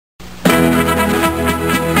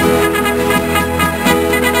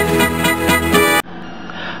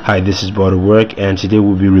Hi, this is Booredatwork, and today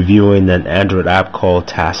we'll be reviewing an Android app called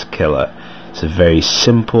TasKiller. It's a very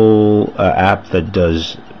simple app that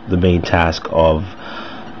does the main task of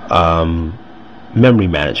memory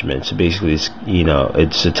management. So basically,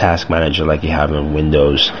 it's a task manager like you have in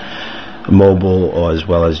Windows Mobile or as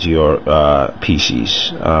well as your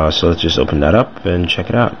PCs. So let's just open that up and check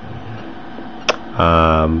it out.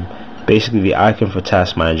 Basically, the icon for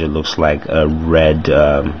Task Manager looks like a red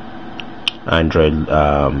Android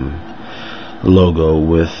logo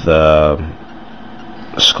with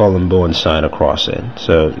skull and bone sign across it.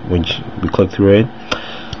 So when we click through it,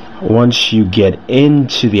 once you get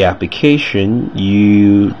into the application,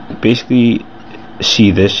 you basically see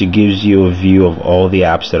this. It gives you a view of all the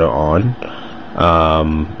apps that are on.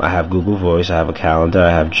 I have Google Voice, I have a calendar, I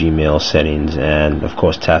have Gmail settings, and of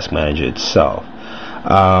course Task Manager itself.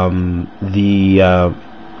 The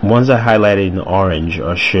ones I highlighted in orange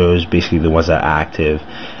shows basically the ones that are active,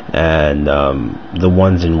 and the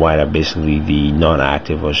ones in white are basically the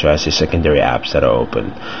non-active, or should I say secondary apps that are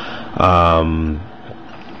open.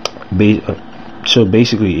 So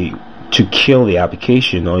basically, to kill the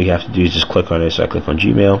application, all you have to do is just click on it. So I click on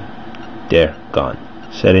Gmail, there, gone.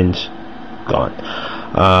 Settings, gone.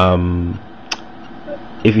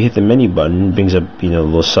 If you hit the menu button, it brings up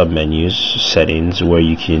little sub menus, settings, where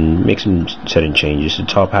you can make some setting changes. The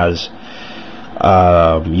top has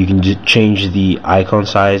you can just change the icon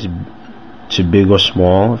size to big or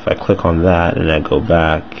small. If I click on that and I go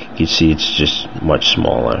back, you can see it's just much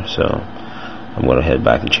smaller. So I'm going to head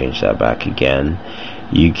back and change that back again.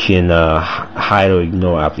 You can hide or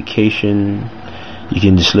ignore application. You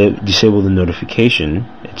can disable the notification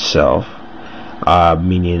itself.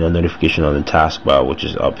 Meaning a notification on the taskbar, which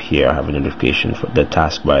is up here. I have a notification for the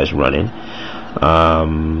taskbar is running,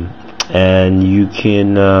 and you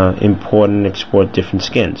can import and export different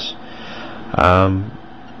skins,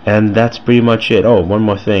 and that's pretty much it. Oh, one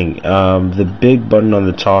more thing, the big button on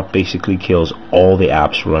the top basically kills all the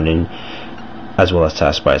apps running as well as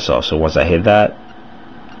taskbar itself. So once I hit that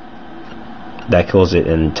kills it,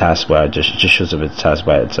 and taskbar just shows up as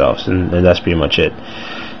taskbar itself, and that's pretty much it.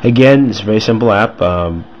 Again, it's a very simple app.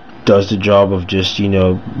 Does the job of just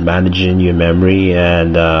managing your memory,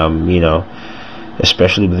 and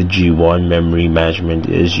especially with the G1, memory management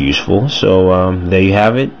is useful. So there you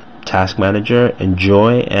have it, Task Manager.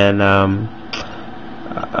 Enjoy, and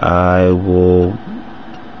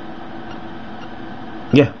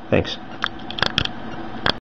thanks.